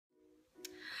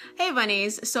Hey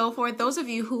bunnies, so for those of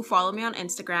you who follow me on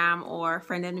Instagram or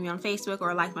friended me on Facebook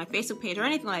or like my Facebook page or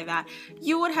anything like that,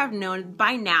 you would have known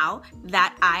by now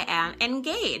that I am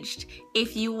engaged.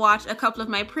 If you watched a couple of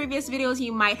my previous videos,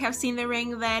 you might have seen the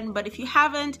ring then, but if you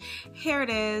haven't, here it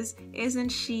is. Isn't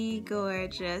she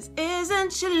gorgeous?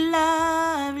 Isn't she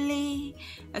lovely?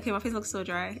 Okay, my face looks so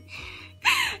dry.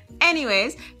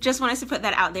 Anyways, just wanted to put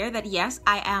that out there that yes,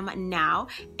 I am now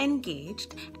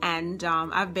engaged, and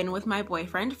I've been with my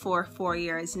boyfriend for 4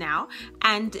 years now,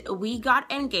 and we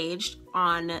got engaged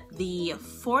on the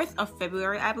 4th of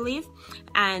February, I believe.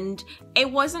 And it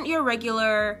wasn't your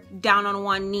regular down on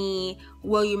one knee,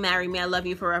 will you marry me, I love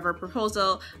you forever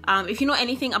proposal. If you know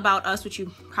anything about us, which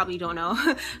you probably don't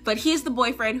know, but he's the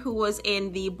boyfriend who was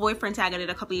in the boyfriend tag I did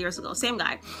a couple years ago, same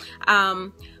guy.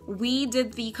 We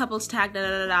did the couples tag,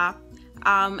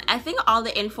 I think all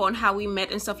the info on how we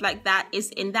met and stuff like that is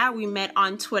in that. We met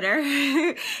on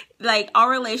Twitter. Like, our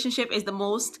relationship is the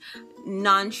most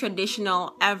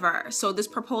non-traditional ever. So this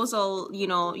proposal, you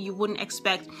know, you wouldn't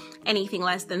expect anything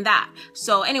less than that.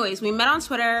 So anyways, we met on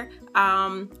Twitter.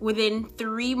 Within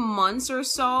 3 months or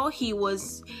so, he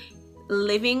was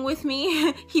living with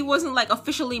me. He wasn't like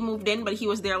officially moved in, but he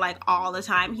was there like all the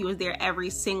time. He was there every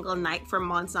single night for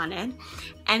months on end.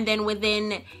 And then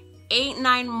within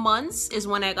 8-9 months is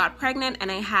when I got pregnant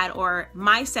and I had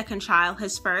my second child,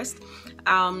 his first.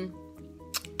 And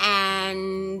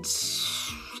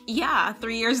yeah,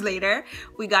 3 years later,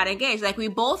 we got engaged. Like, we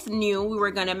both knew we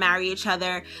were gonna marry each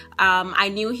other. I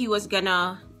knew he was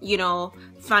gonna, you know,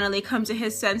 finally come to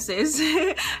his senses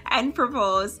and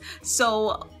propose.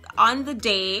 So on the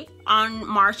day, on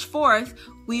March 4th,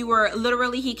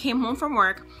 he came home from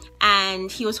work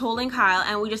and he was holding Kyle,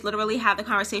 and we just literally had the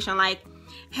conversation like,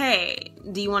 hey,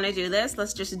 do you want to do this?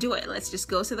 Let's just do it. Let's just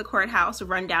go to the courthouse,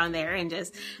 run down there and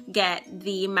just get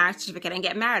the marriage certificate and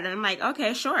get married. And I'm like,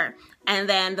 okay, sure. And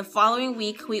then the following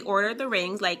week we ordered the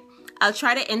rings. Like, I'll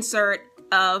try to insert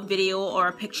a video or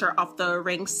a picture of the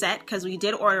ring set, because we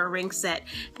did order a ring set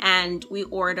and we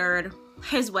ordered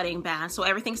his wedding band. So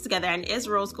everything's together and it is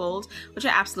rose gold, which I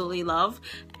absolutely love.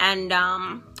 And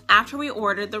after we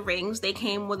ordered the rings, they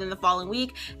came within the following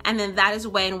week, and then that is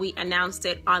when we announced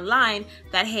it online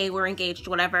that, hey, we're engaged,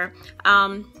 whatever.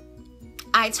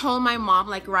 I told my mom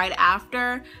like right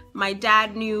after. My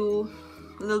dad knew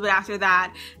a little bit after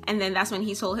that, and then that's when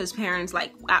he told his parents.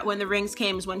 Like, when the rings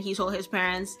came is when he told his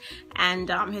parents and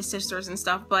his sisters and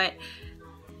stuff. But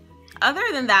other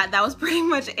than that, that was pretty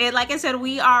much it. Like I said,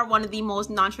 we are one of the most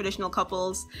non-traditional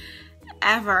couples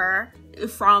ever,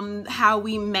 from how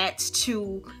we met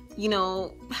to, you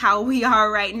know, how we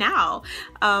are right now.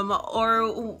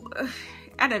 Or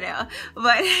I don't know.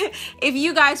 But if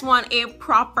you guys want a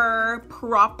proper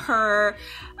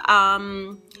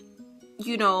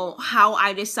you know, how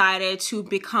I decided to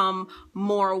become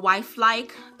more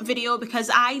wife-like video,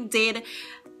 because I did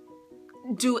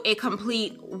do a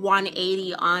complete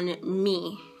 180 on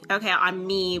me, okay, on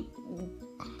me,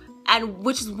 and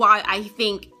which is why I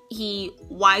think he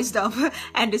wised up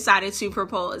and decided to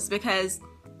propose. Because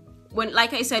when,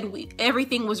 like I said,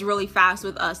 everything was really fast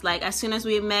with us. Like, as soon as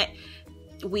we met,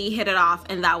 we hit it off,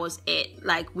 and that was it.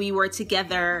 Like, we were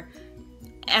together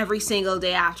every single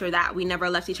day after that. We never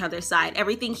left each other's side.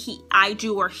 Everything I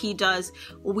do or he does,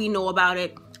 we know about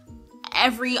it.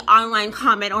 Every online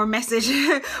comment or message,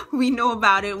 we know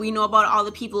about it. We know about all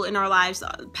the people in our lives,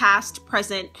 past,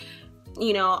 present,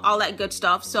 you know, all that good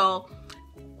stuff. So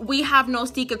we have no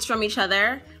secrets from each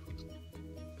other.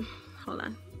 Hold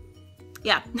on.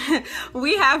 Yeah,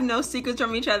 we have no secrets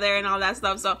from each other and all that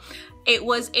stuff. So it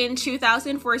was in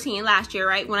 2014, last year,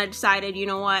 right, when I decided, you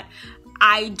know what,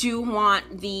 I do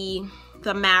want the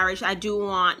marriage, I do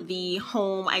want the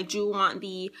home, I do want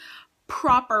the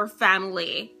proper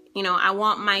family. You know, I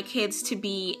want my kids to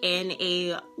be in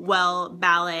a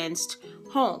well-balanced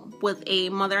home with a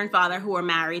mother and father who are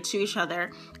married to each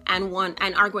other and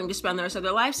are going to spend the rest of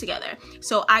their lives together.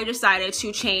 So I decided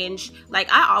to change. Like,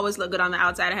 I always look good on the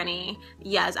outside, honey.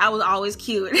 Yes, I was always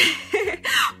cute.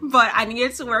 But I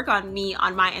needed to work on me,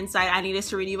 on my inside. I needed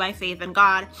to renew my faith in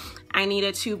God. I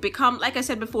needed to become, like I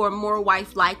said before, more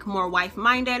wife-like, more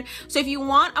wife-minded. So if you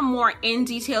want a more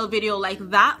in-detail video like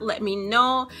that, let me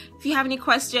know. If you have any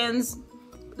questions,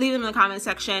 leave them in the comment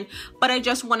section. But I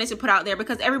just wanted to put out there,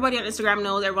 because everybody on Instagram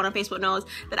knows, everyone on Facebook knows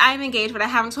that I am engaged, but I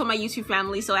haven't told my YouTube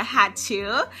family, so I had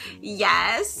to.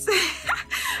 Yes.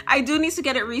 I do need to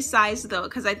get it resized though,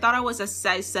 because I thought I was a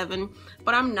size 7,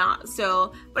 but I'm not.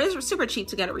 So, but it's super cheap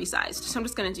to get it resized, so I'm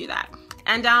just gonna do that.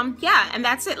 And yeah, and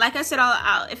that's it. Like I said,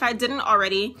 I'll if I didn't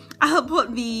already, I'll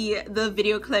put the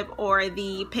video clip or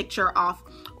the picture of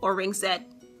or ring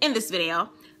set in this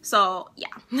video. So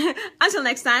yeah, until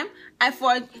next time, I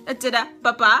thought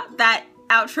that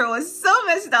outro was so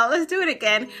messed up. Let's do it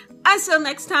again. Until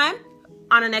next time,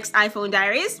 on the next iPhone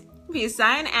Diaries, peace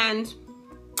sign and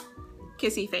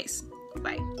kissy face.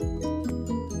 Bye.